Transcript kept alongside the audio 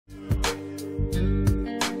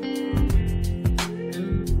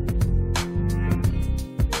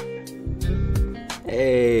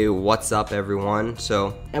What's up, everyone?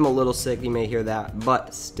 So I'm a little sick, you may hear that,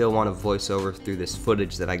 but still want to voice over through this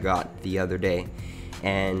footage that I got the other day.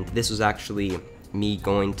 And this was actually me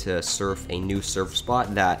going to surf a new surf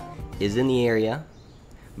spot that is in the area,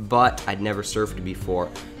 but I'd never surfed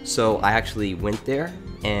before. So I actually went there,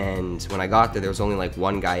 and when I got there was only like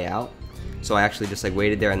one guy out. So I actually just like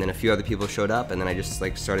waited there, and then a few other people showed up, and then I just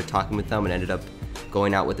like started talking with them and ended up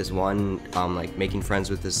going out with this one, like making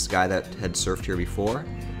friends with this guy that had surfed here before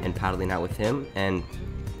and paddling out with him. And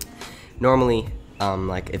normally,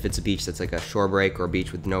 like if it's a beach that's like a shore break or a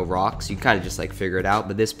beach with no rocks, you kind of just like figure it out.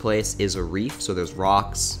 But this place is a reef, so there's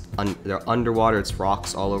rocks, they're underwater, it's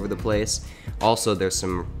rocks all over the place. Also, there's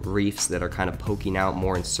some reefs that are kind of poking out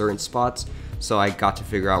more in certain spots. So I got to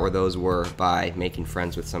figure out where those were by making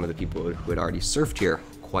friends with some of the people who had already surfed here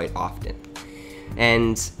quite often.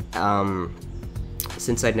 And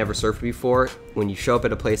since I'd never surfed before, when you show up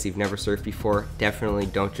at a place you've never surfed before, definitely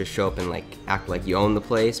don't just show up and like act like you own the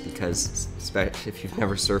place, because especially if you've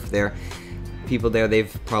never surfed there, people there,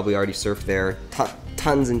 they've probably already surfed there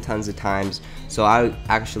tons and tons of times. So I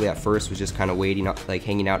actually at first was just kind of waiting up, like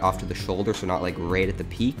hanging out off to the shoulder, so not like right at the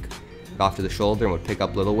peak, off to the shoulder, and would pick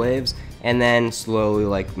up little waves, and then slowly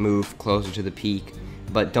like move closer to the peak.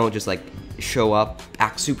 But don't just like show up,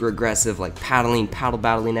 act super aggressive, like paddle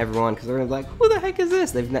battling everyone, because they're like, who the heck is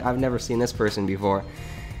this? I've never seen this person before.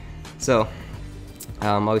 So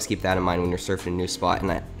always keep that in mind when you're surfing a new spot.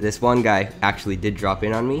 And this one guy actually did drop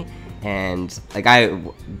in on me, and like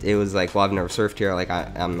it was like, well, I've never surfed here, like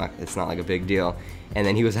I'm not, it's not like a big deal. And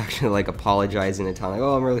then he was actually like apologizing and telling like,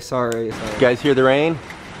 oh, I'm really sorry. You guys hear the rain?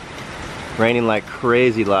 Raining like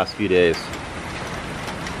crazy the last few days.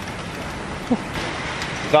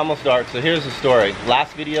 It's almost dark, so here's the story.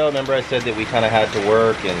 Last video, remember I said that we kind of had to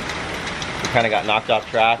work and we kind of got knocked off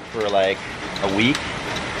track for like a week?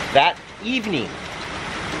 That evening,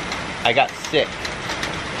 I got sick.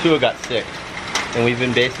 Tua got sick. And we've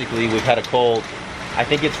had a cold. I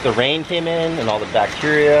think it's the rain came in and all the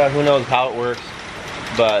bacteria, who knows how it works.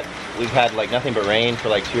 But we've had like nothing but rain for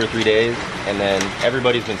like 2 or 3 days, and then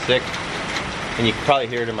everybody's been sick. And you can probably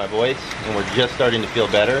hear it in my voice, and we're just starting to feel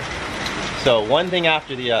better. So one thing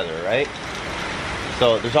after the other, right?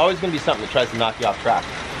 So there's always going to be something that tries to knock you off track.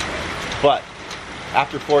 But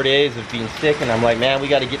after 4 days of being sick, and I'm like, man, we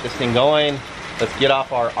got to get this thing going. Let's get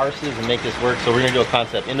off our arses and make this work. So we're going to do a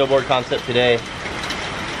concept, indoor board concept today.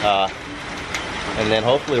 And then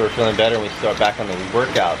hopefully we're feeling better and we start back on the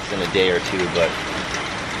workouts in a day or two. But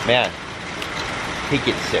man, hate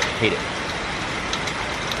getting sick, hate it.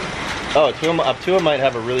 Oh, Atua might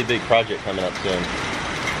have a really big project coming up soon.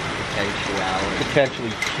 Potentially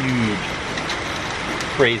huge,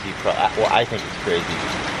 crazy well, I think it's crazy.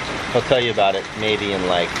 I'll tell you about it maybe in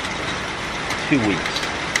like 2 weeks.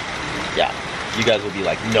 Yeah, you guys will be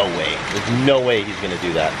like, no way. There's no way he's gonna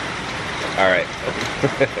do that. All right.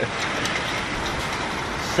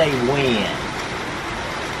 Say when.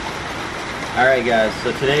 All right, guys,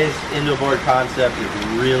 so today's indoor board concept is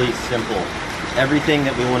really simple. Everything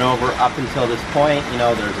that we went over up until this point, you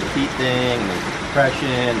know, there's a feet thing, there's a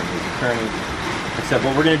compression, there's a turning. Except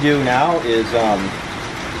what we're going to do now is,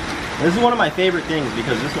 this is one of my favorite things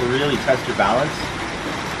because this will really test your balance.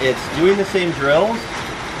 It's doing the same drills,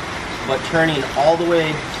 but turning all the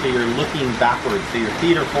way so you're looking backwards. So your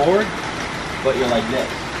feet are forward, but you're like this.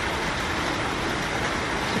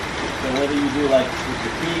 So whether you do like with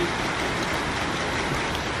your feet,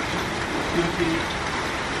 2 feet,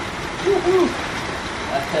 woohoo!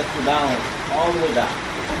 That tests your balance all the way back.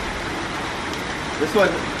 This one,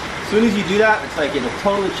 as soon as you do that, it's like it'll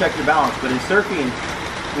totally check your balance. But in surfing,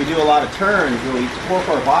 we do a lot of turns where we torque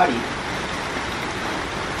our body,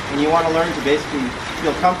 and you want to learn to basically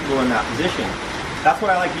feel comfortable in that position. That's what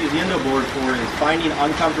I like to use the indoor board for, is finding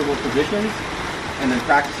uncomfortable positions and then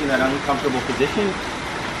practicing that uncomfortable position.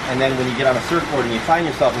 And then when you get on a surfboard and you find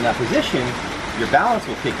yourself in that position, your balance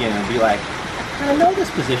will kick in and be like, I kind of know this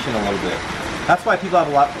position a little bit. That's why people have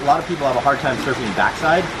a lot of people have a hard time surfing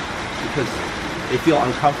backside, because they feel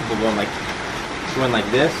uncomfortable going like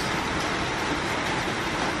this.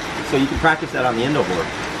 So you can practice that on the indoor board.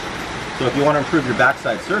 So if you want to improve your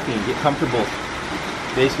backside surfing, get comfortable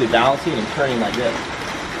basically balancing and turning like this.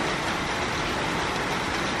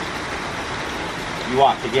 You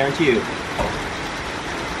watch, I guarantee you.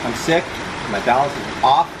 I'm sick, my balance is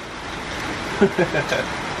off.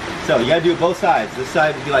 So you gotta do it both sides. This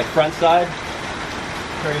side would be like front side,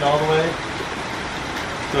 turning all the way.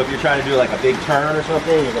 So if you're trying to do like a big turn or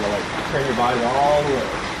something, you're gonna like turn your body all the way.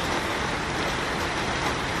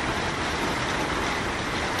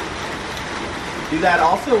 Do that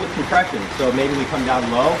also with compression. So maybe we come down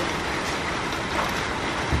low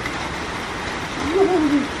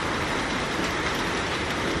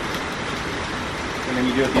And then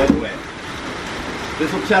you do it the other way.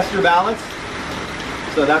 This will test your balance.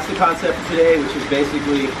 So that's the concept for today, which is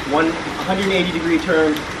basically 180-degree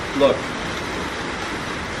turn. Look.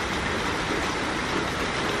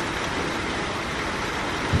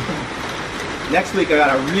 Next week I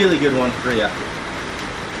got a really good one for you.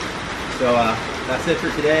 So that's it for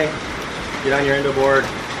today. Get on your endo board,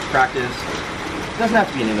 practice. It doesn't have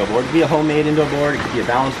to be an endo board. It could be a homemade endo board. It could be a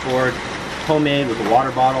balance board, homemade with a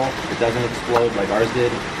water bottle. It doesn't explode like ours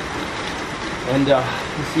did. And we'll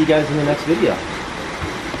see you guys in the next video.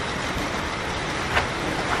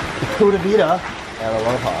 Kuda vida and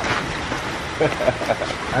aloha.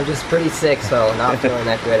 I'm just pretty sick, so not feeling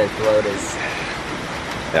that good, and throat is...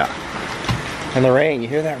 Yeah. And the rain, you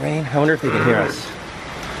hear that rain? I wonder if they can hear us.